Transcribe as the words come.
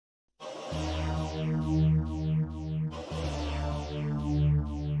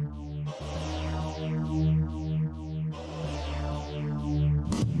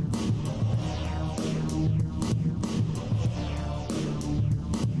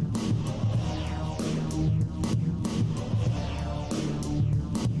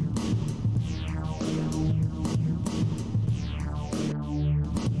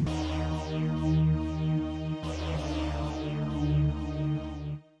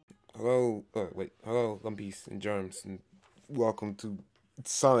Hello, Lumpies and Germs, and welcome to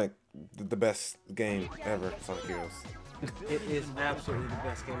Sonic, the best game ever, Sonic Heroes. It is absolutely the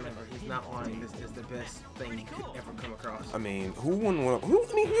best game ever. He's not lying. This is the best thing you could ever come across. I mean, who wouldn't want to? Who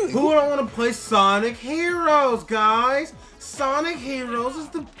wouldn't want to play Sonic Heroes, guys? Sonic Heroes is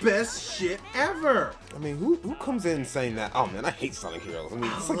the best shit ever. I mean, who comes in saying that? Oh man, I hate Sonic Heroes. I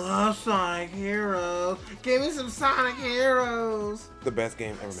mean, it's I like love Sonic Heroes. Give me some Sonic Heroes. the best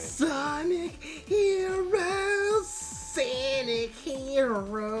game ever made. Sonic Heroes. Sonic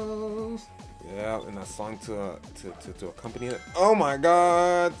Heroes. Yeah, and that song to accompany it. Oh my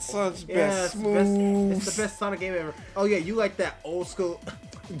God, such best moves. It's the best Sonic game ever. Oh yeah, you like that old school?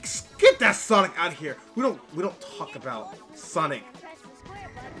 Get that Sonic out of here. We don't talk about Sonic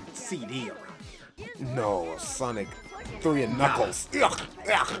CD around here. No, Sonic 3 and Knuckles. Ugh,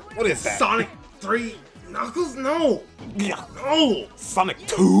 what is that? Sonic 3 Knuckles? No. Yeah. No. Sonic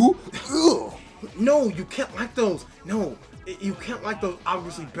 2? Ugh. No, you can't like those. No. You can't like those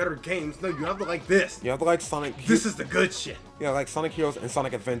obviously better games. No, you have to like this. You have to like Sonic. This is the good shit. Yeah, like Sonic Heroes and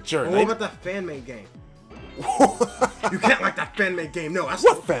Sonic Adventure. What about that fan-made game? You can't like that fan-made game. No, that's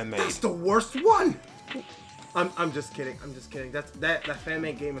what fan-made? That's the worst one. I'm just kidding. I'm just kidding. That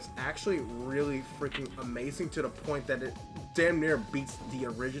fan-made game is actually really freaking amazing to the point that it damn near beats the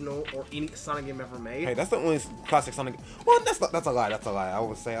original or any Sonic game ever made. Hey, that's the only classic Sonic. Well, that's a lie. That's a lie. I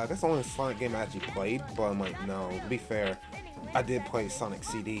would say that's the only Sonic game I actually played. But I'm like, no. To be fair, I did play Sonic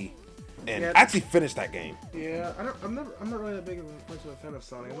CD and actually finished that game. Yeah, I'm not really that big of a fan of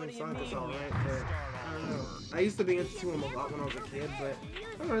Sonic. I mean, Sonic is alright, but I don't know. I used to be into him a lot when I was a kid, but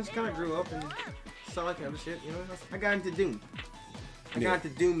I don't know. I just kind of grew up and saw like other shit. You know, I got into Doom. I got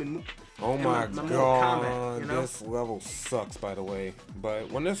into Doom and. Oh my God, comment, you know? This level sucks, by the way. But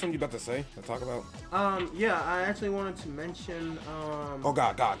when there's something you about to say to talk about? Yeah, I actually wanted to mention. Oh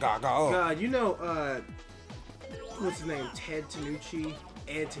God. Oh. God, you know, what's his name?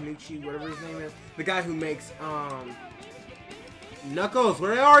 Ed Tanucci, whatever his name is. The guy who makes Knuckles.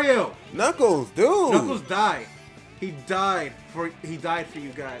 Where are you? Knuckles, dude. Knuckles died. He died for you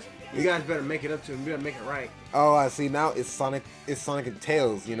guys. You guys better make it up to him. You better make it right. Oh, I see. Now it's Sonic and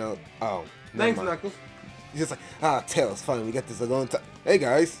Tails, you know. Oh, thanks, Knuckles. He's just like, Tails, fine. We got this alone time. Hey,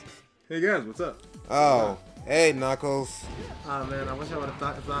 guys. Hey, guys, what's up? Oh, hey, Knuckles. Oh, man, I wish I would have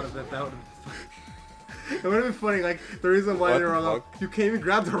thought of that. That would have been been funny. Like, the reason why they were like, you can't even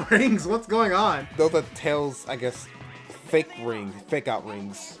grab the rings. What's going on? Those are Tails, I guess, fake out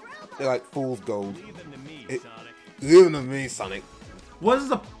rings. They're like fool's gold. Leave them to me, Sonic. What is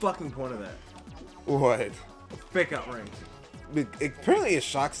the fucking point of that? What? Fake out rings. Apparently it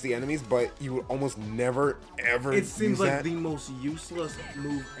shocks the enemies, but you would almost never, ever It seems like that. the most useless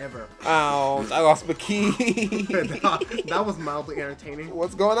move ever. Ouch, I lost my key. that was mildly entertaining.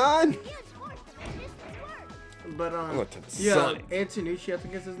 What's going on? But, yeah, Ed Tanucci, I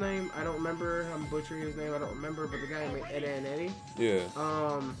think is his name. I don't remember. I'm butchering his name. I don't remember. But the guy who made Ed and Eddie.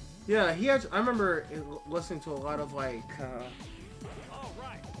 Yeah. Yeah, he actually, I remember listening to a lot of, like,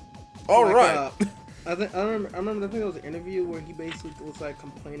 All right. I remember there was an interview where he basically was like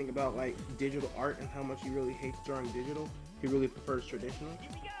complaining about like digital art and how much he really hates drawing digital. He really prefers traditional.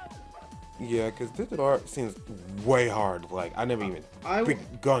 Yeah, because digital art seems way hard. Like I never even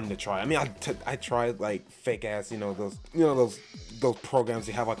begun to try. I mean, I tried like fake ass, those programs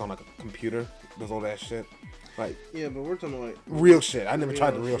you have like on like a computer, those old ass shit. Like yeah, but we're talking like real shit. I never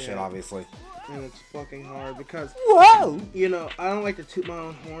tried the real shit, obviously. And it's fucking hard because whoa, I don't like to toot my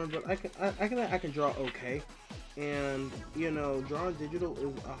own horn, but I can draw okay, and drawing digital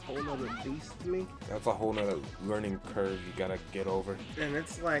is a whole nother beast to me. That's a whole nother learning curve you gotta get over. And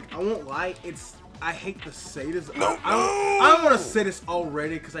it's like I won't lie, I hate to say this. I don't want to say this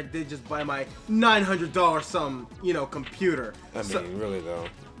already because I did just buy my $900 computer. I mean, really though.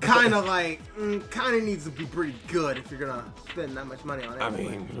 Kind of needs to be pretty good if you're gonna spend that much money on it. I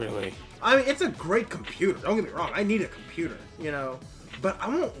mean, really. I mean, it's a great computer. Don't get me wrong. I need a computer, But I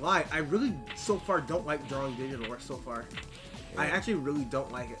won't lie. I really, so far, don't like drawing digital so far. Yeah. I actually really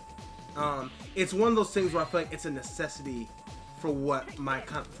don't like it. It's one of those things where I feel like it's a necessity for what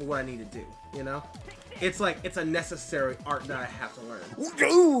I need to do. It's like it's a necessary art that I have to learn.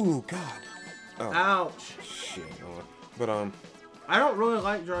 Ooh, God. Oh. Ouch. Shit. But I don't really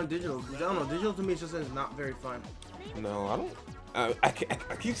like drawing digital. I don't know. Digital to me just is not very fun. No, I don't. I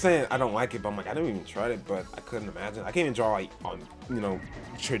keep saying I don't like it, but I'm like, I didn't even try it, but I couldn't imagine. I can't even draw like on, you know,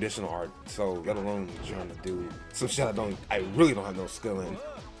 traditional art, so let alone trying to do some shit I really don't have no skill in.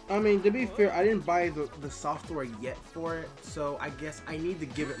 I mean, to be fair, I didn't buy the software yet for it, so I guess I need to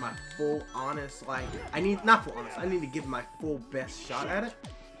give it my full honest, like, not full honest, I need to give my full best shot at it.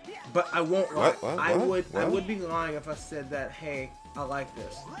 But I won't lie. I would be lying if I said that, hey, I like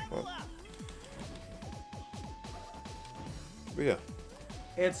this. What? But yeah.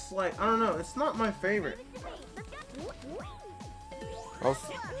 It's like, I don't know, it's not my favorite. I was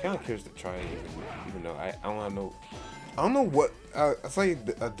kind of curious to try it, even though I don't know what. I say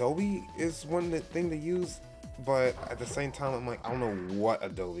Adobe is one thing to use, but at the same time, I'm like, I don't know what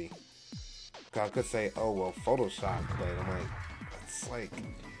Adobe. Cause I could say, oh well, Photoshop, but I'm like, it's like.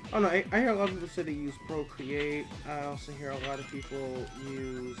 Oh no, I hear a lot of people say they use Procreate. I also hear a lot of people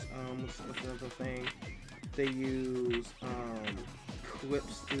use what's another thing? They use Clip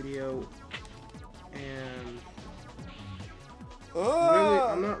Studio, and really,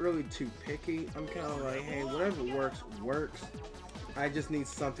 I'm not really too picky. I'm kind of like, hey, whatever works. I just need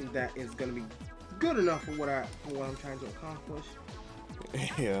something that is gonna be good enough for what I'm trying to accomplish.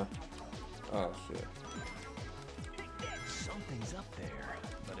 Yeah. Oh shit. Something's up there,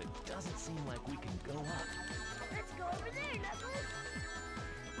 but it doesn't seem like we can go up. Let's go over there, Knuckles.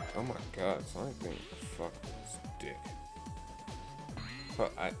 Oh my god, Sonic thing. Fuck this dick.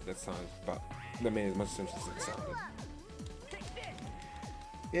 But that sounds about. That made as much sense as it sounded.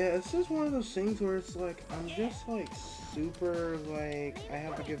 Yeah, it's just one of those things where it's like, I'm just like super like, I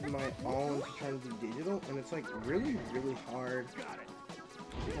have to give my all into trying to do digital, and it's like really, really hard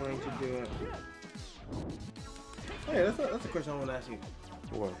trying to do it. Hey, that's a question I want to ask you.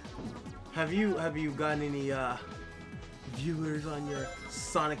 What? Have you gotten any viewers on your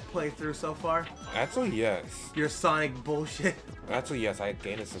Sonic playthrough so far? Actually, yes. Your Sonic bullshit. Actually, yes, I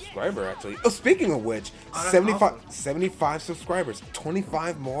gained a subscriber, actually. Oh, speaking of which, 75 subscribers.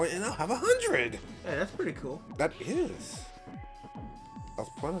 25 more, and I'll have 100. Hey, that's pretty cool. That is. I was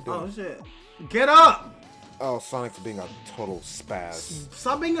planning on doing. Oh, shit. Get up! Oh, Sonic's being a total spaz.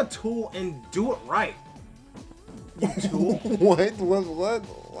 Stop being a tool and do it right. You tool? What is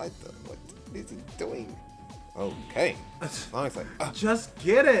he doing? Okay. Sonic's like, just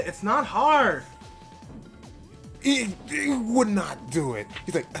get it. It's not hard. He would not do it.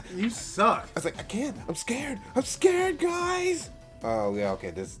 He's like, you suck. I was like, I can't. I'm scared. I'm scared, guys. Oh, yeah,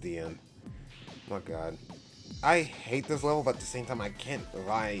 okay, this is the end. My god. I hate this level, but at the same time, I can't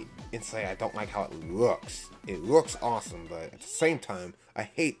lie and say I don't like how it looks. It looks awesome, but at the same time, I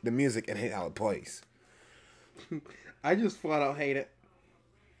hate the music and hate how it plays. I just flat out hate it.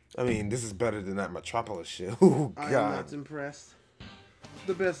 I mean, this is better than that Metropolis shit. Oh, god. I'm not impressed.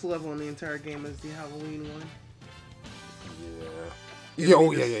 The best level in the entire game is the Halloween one.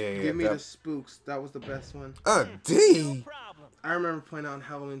 Yeah. Give me the spooks. That was the best one. D. I remember playing on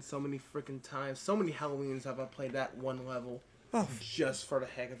Halloween so many freaking times. So many Halloweens have I played that one level. Oh, just for the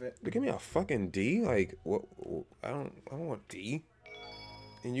heck of it. They give me a fucking D. Like what? I don't want D.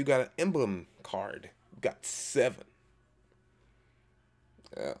 And you got an emblem card. You got 7.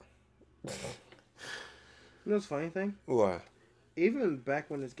 Yeah. You know what's the funny thing? What? Even back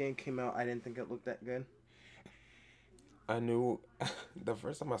when this game came out, I didn't think it looked that good. I knew the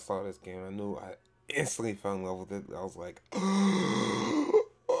first time I saw this game, I knew I instantly fell in love with it. I was like,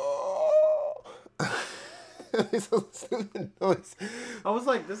 it's a stupid noise. I was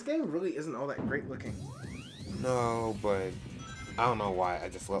like, this game really isn't all that great looking. No, but I don't know why. I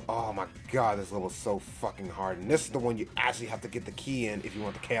just love. Oh my god, this level is so fucking hard. And this is the one you actually have to get the key in if you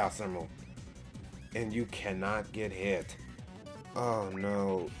want the Chaos Emerald. And you cannot get hit. Oh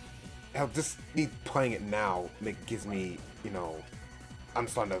no. Hell, just me playing it now gives me, you know, I'm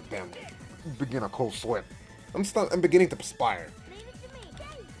starting to begin a cold sweat. I'm beginning to perspire.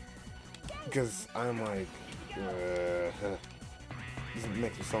 Because I'm like, this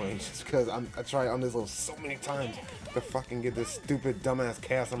makes me so anxious because I tried on this level so many times to fucking get this stupid dumbass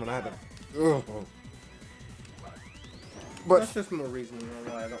chaos. I'm gonna have to. But that's just more reason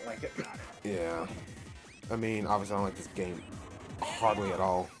why I don't like it. Yeah, I mean, obviously I don't like this game hardly at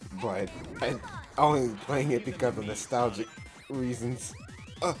all, but I'm only playing it because of nostalgic reasons.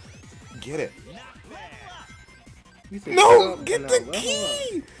 Get it? No, get the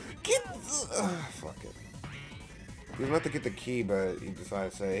key. Get. Fuck it. He was about to get the key, but he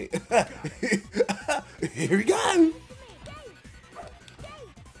decided to say, "Here we go."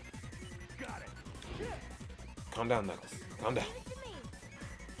 Calm down, Knuckles. Calm down.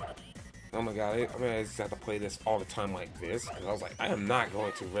 Oh my god, I mean, I just have to play this all the time like this, because I was like, I am not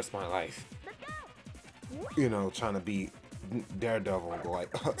going to risk my life, you know, trying to be Daredevil and go like,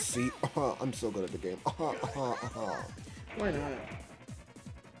 see, I'm so good at the game. Why not?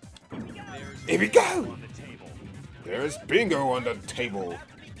 Here we go! There's bingo on the table.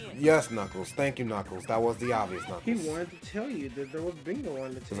 Yes, Knuckles. Thank you, Knuckles. That was the obvious, Knuckles. He wanted to tell you that there was bingo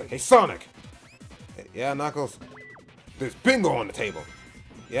on the He's table. like, hey, Sonic! Yeah, Knuckles. There's bingo on the table.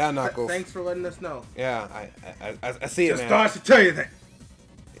 Yeah, Knuckles. Thanks for letting us know. Yeah, I see it, Just man. thought I should tell you that.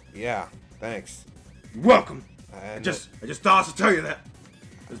 Yeah, thanks. You're welcome. I I just thought I should tell you that.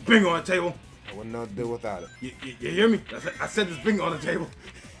 There's bingo on the table. I wouldn't know what to do without it. You hear me? I said there's bingo on the table.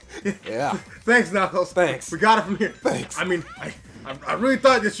 Yeah. Thanks, Knuckles. Thanks. We got it from here. Thanks. I mean, I really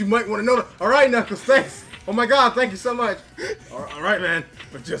thought that you might want to know that. All right, Knuckles. Thanks. Oh my God. Thank you so much. All right, man.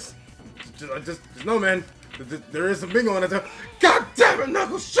 But just know, man. There is some bingo on the table. God damn it,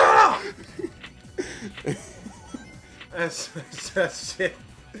 Knuckles! Shut up. That's shit.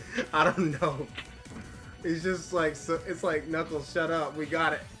 I don't know. It's just like it's like Knuckles. Shut up. We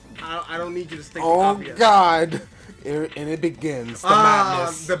got it. I don't need you to stay obvious. Oh God! And it begins. The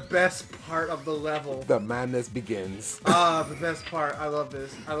madness. The best part of the level. The madness begins. The best part. I love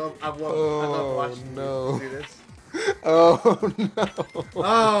this. I love watching no. you do this. Oh no!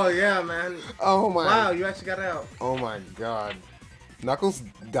 Oh yeah, man. Oh my! Wow, you actually got out. Oh my God! Knuckles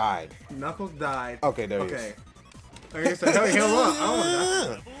died. Knuckles died. Okay, there he is. Okay. Okay, so hell up. I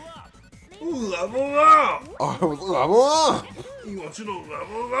don't know. Level up! Oh, it was level up! You want you to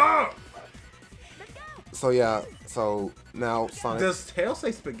level up! So yeah, so now Sonic. Does Tails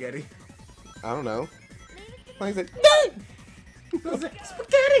say spaghetti? I don't know. Like I said, Does it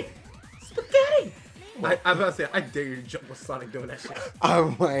spaghetti? Spaghetti! I'm about to say, I dare you to jump with Sonic doing that shit.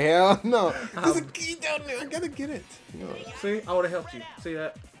 I'm like, hell no. There's a key down there. I gotta get it. You know. See, I would have helped you. See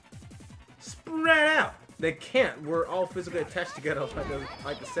that? Spread out. They can't. We're all physically attached together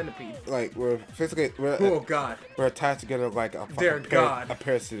like the centipede. Like we're physically. Oh God. We're attached together like a God. A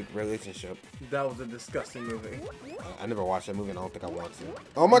parasitic relationship. That was a disgusting movie. I never watched that movie and I don't think I want to.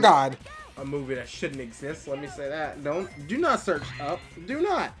 Oh my God. A movie that shouldn't exist. Let me say that. Do not search up. Do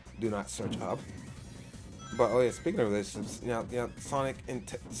not. Do not search up. But oh yeah, speaking of relationships, you know, Sonic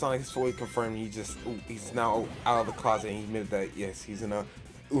is fully confirmed. He's now out of the closet and he admitted that yes, he's in a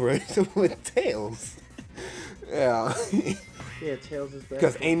relationship with Tails. Yeah. Yeah, Tails is bad.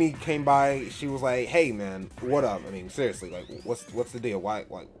 Because Amy came by, she was like, "Hey man, what up? I mean, seriously, like, what's the deal? Why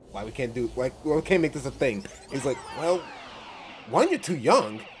we can't we can't make this a thing?" He's like, "Well, one, you're too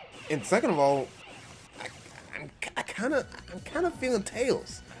young, and second of all, I'm kind of feeling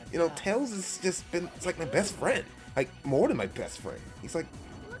Tails. You know, Tails has just been, it's like my best friend, like more than my best friend. He's like,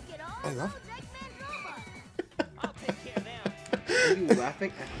 I love him." I'll take care of them. Are you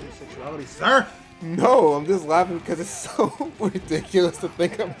laughing at homosexuality, sir? No, I'm just laughing because it's so ridiculous to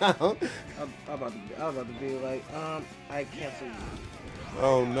think about. I'm about to be like, I cancel you.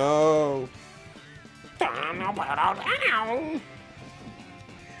 Oh no.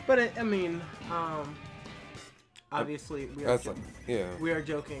 But I mean, obviously we are, we are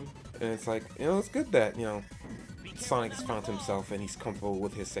joking. And it's like, you know, it's good that, you know, Sonic has found himself and he's comfortable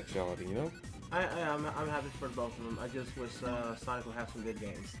with his sexuality, you know? I'm happy for both of them. I just wish Sonic would have some good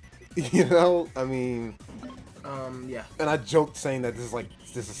games. You know, I mean, yeah. And I joked saying that this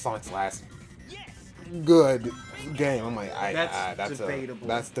is Sonic's last good game. I'm like, that's debatable.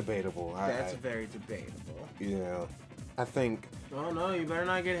 That's debatable. That's very debatable. Yeah, I think. Oh no, you better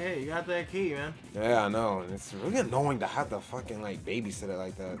not get hit. You got that key, man. Yeah, I know, and it's really annoying to have to fucking like babysit it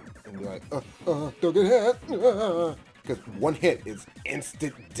like that and be like, don't get hit, because one hit is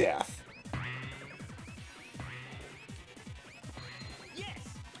instant death.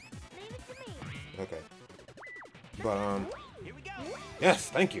 Okay. But, Here we go. yes,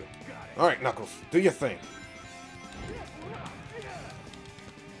 thank you. Alright, Knuckles, do your thing.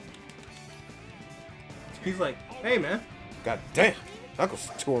 He's like, hey, man. God damn, Knuckles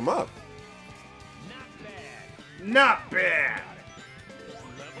tore him up. Not bad.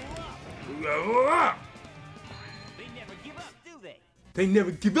 Level up. They never give up, do they? They never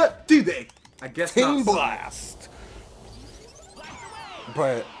give up, do they? I guess Team not. Blast!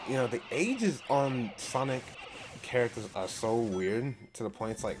 But, you know, the ages on Sonic characters are so weird to the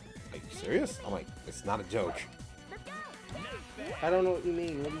point it's like, are you serious? I'm like, it's not a joke. I don't know what you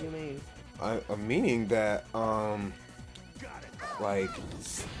mean. What do you mean? I'm meaning that, like,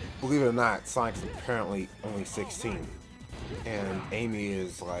 believe it or not, Sonic's apparently only 16. And Amy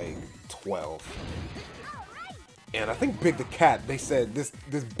is, like, 12. And I think Big the Cat, they said this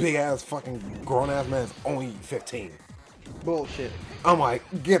big-ass fucking grown-ass man is only 15. Bullshit. I'm like,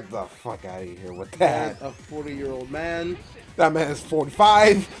 get the fuck out of here with that. That's a 40-year-old man. That man is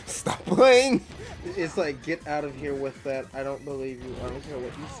 45. Stop playing. It's like, get out of here with that. I don't believe you. I don't care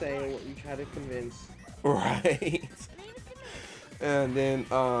what you say or what you try to convince. Right. And then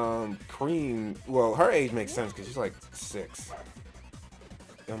Cream, well, her age makes sense because she's like 6.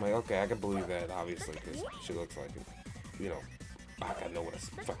 And I'm like, okay, I can believe that, obviously, because she looks like it. You know, I know what a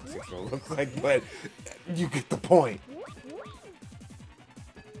fucking 6-year-old looks like, but you get the point.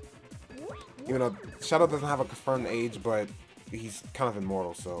 Even though Shadow doesn't have a confirmed age, but he's kind of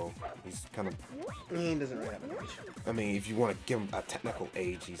immortal, so he's kind of... He doesn't really have an age. I mean, if you want to give him a technical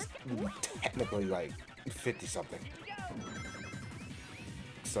age, he's technically like 50-something.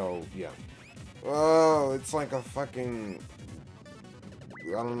 So, yeah. Oh, it's like a fucking...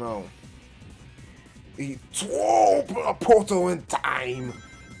 I don't know. Whoa! A portal in time!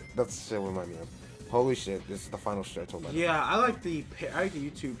 That's shit remind me of. Holy shit, this is the final stretch. Yeah, I like the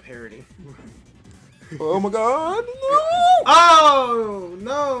YouTube parody. Oh my god, no! Oh,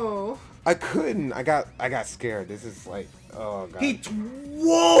 no! I couldn't. I got scared. This is like, oh god.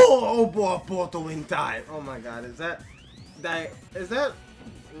 Whoa! A portal in time! Oh my god, is that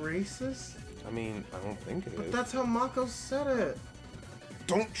racist? I mean, I don't think it is. But that's how Mako said it.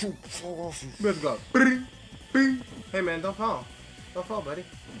 Don't you fall off. Let's go. Hey man, don't fall. Don't fall, buddy.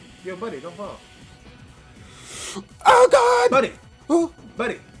 Yo, buddy, don't fall. Oh god! Buddy! Oh.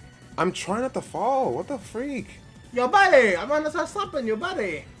 Buddy! I'm trying not to fall. What the freak? Yo, buddy! I'm gonna start slapping you,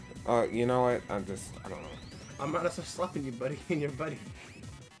 buddy! You know what? I don't know. I'm gonna start slapping you, buddy, and your buddy.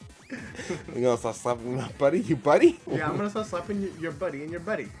 You gonna start slapping my buddy? You buddy? Yeah, I'm gonna start slapping your buddy and your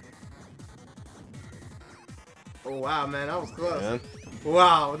buddy. Oh wow, man, that was close. Man.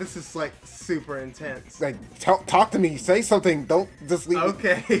 Wow, this is like super intense. Like, talk to me. Say something. Don't just leave.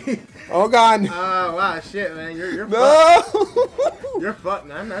 Okay. Oh god. Oh wow, shit, man, you're no. fucked. You're fucked,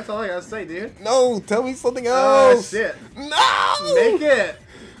 man. That's all I gotta say, dude. No, tell me something else. Oh shit. No. Make it.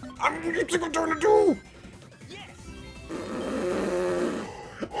 I'm trying to do.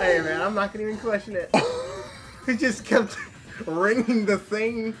 Hey man, I'm not gonna even question it. He just kept ringing the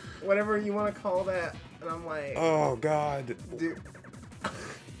thing, whatever you want to call that, and I'm like, oh god, dude.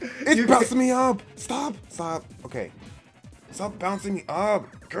 It's bouncing me up. Stop. Okay, stop bouncing me up.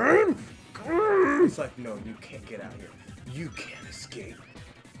 Game. It's like, no, you can't get out here. You can't escape.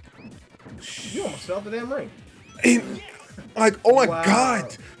 You almost fell the damn ring. Like, oh my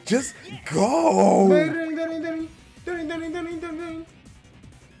god, just go.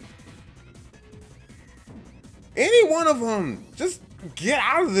 Any one of them. Just get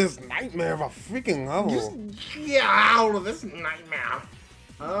out of this nightmare of a freaking level. Just get out of this nightmare.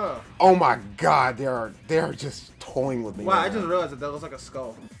 Oh my god, they're just toying with me. Wow, I just realized that looks like a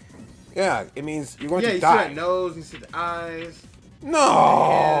skull. Yeah, it means you're going to die. Yeah, you see that nose, you see the eyes.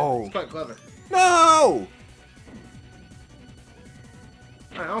 No! Yeah, it's quite clever. No!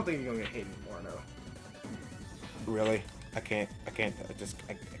 I don't think you're gonna get hit anymore, no. Really? I can't. I can't.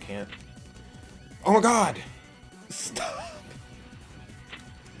 Oh my god! Stop!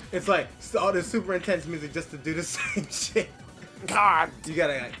 It's like all this super intense music just to do the same shit. God! You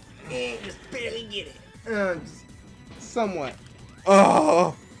gotta like, just barely get it. Just somewhat.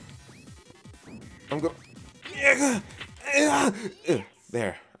 Oh! I'm going.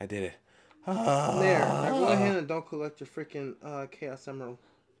 There, I did it. There. Now go ahead and don't collect your freaking Chaos Emerald.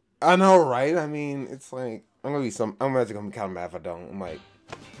 I know, right? I mean, it's like I'm actually gonna be kind of mad if I don't. I'm like,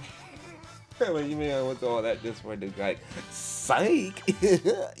 what you mean I went through all that just for the like, psych?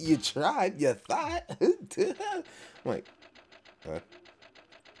 You tried, you thought. I'm like, what?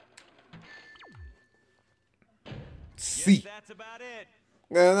 See. That's about it.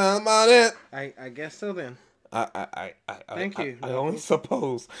 That's about it. I guess so then. Thank you. I only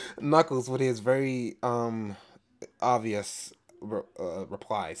suppose Knuckles with his very obvious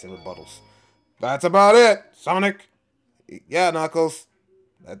replies and rebuttals. That's about it, Sonic. Yeah, Knuckles.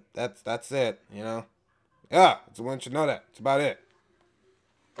 That's it. You know. Yeah, I just want you to know that. It's about it.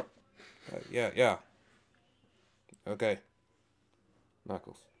 Yeah. Okay.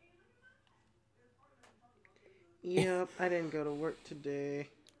 Knuckles. Yep, I didn't go to work today.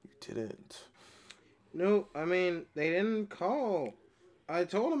 You didn't. No, I mean, they didn't call. I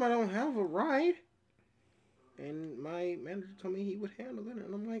told them I don't have a ride. And my manager told me he would handle it.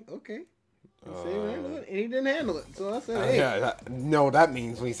 And I'm like, okay. He said he would handle it. And he didn't handle it. So I said, hey. Yeah, no, that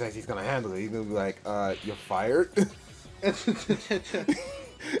means when he says he's going to handle it, he's going to be like, you're fired.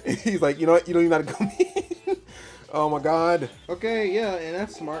 He's like, you know what? You don't even have to come in. Oh, my God. Okay, yeah, and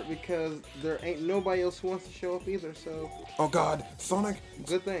that's smart because there ain't nobody else who wants to show up either, so. Oh, God. Sonic.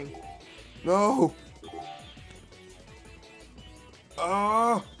 Good thing. No.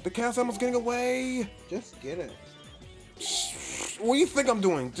 The cat's almost getting away. Just get it. What do you think I'm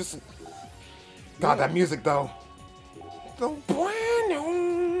doing? Just... God, that music, though. The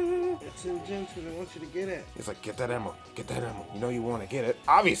bueno. It's in gym, so they want you to get it. It's like, get that ammo. Get that ammo. You know you want to get it.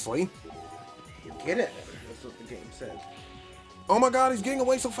 Obviously. Get it. That's what the game said. Oh my God, he's getting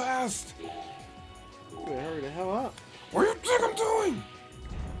away so fast. You better hurry the hell up. What do you think I'm doing?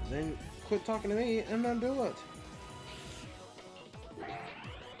 Then quit talking to me and then do it.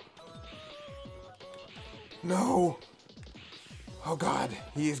 No. Oh God,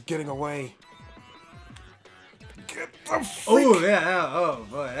 he is getting away. Get the freak. Oh yeah, oh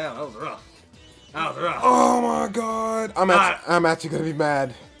boy, yeah, that was rough. That was rough. Oh my God, I'm actually gonna be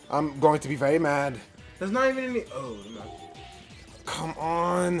mad. I'm going to be very mad. There's not even any. Oh no. Come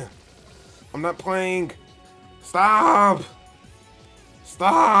on. I'm not playing. Stop.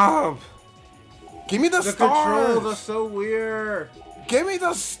 Stop. Give me the stars. The controls are so weird. Give me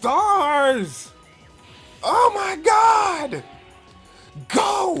the stars. Oh my God.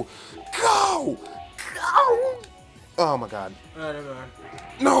 Go. Go. Go. Oh my God. Never mind.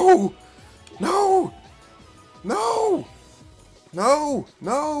 No. No. No. No.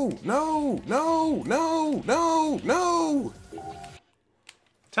 No. No. No. No. No. No.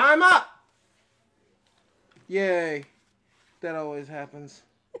 Time up. Yay. That always happens.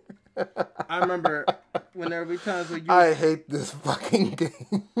 I remember when there would be times where you... I hate this fucking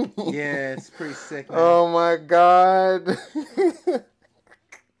game. Yeah, it's pretty sick, man. Oh my God.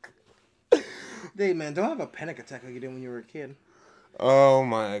 Hey, man, don't have a panic attack like you did when you were a kid. Oh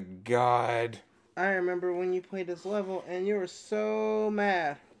my God. I remember when you played this level and you were so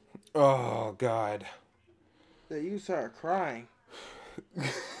mad Oh God. that you started crying.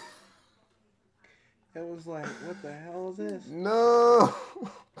 It was like, what the hell is this? No.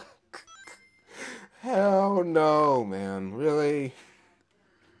 Hell no, man. Really?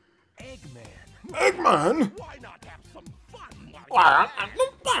 Eggman. Eggman? Why not have some fun? Eggman?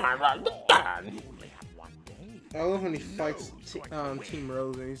 I love when he fights Team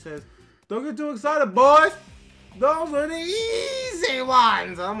Rose and he says, "Don't get too excited, boys. Those are the easy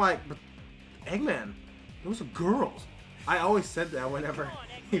ones." I'm like, but Eggman, those are girls. I always said that whenever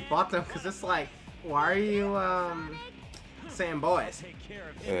he fought them because it's like, why are you saying boys?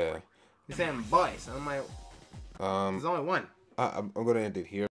 Yeah. You're saying boys. I'm like, there's only one. I'm gonna end it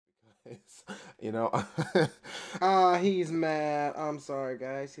here. You know. He's mad. I'm sorry,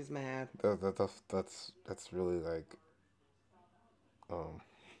 guys. He's mad. That's really like.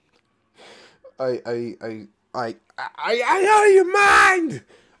 I out of your mind.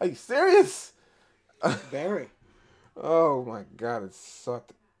 Are you serious? Very. Oh my God! It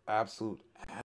sucked absolute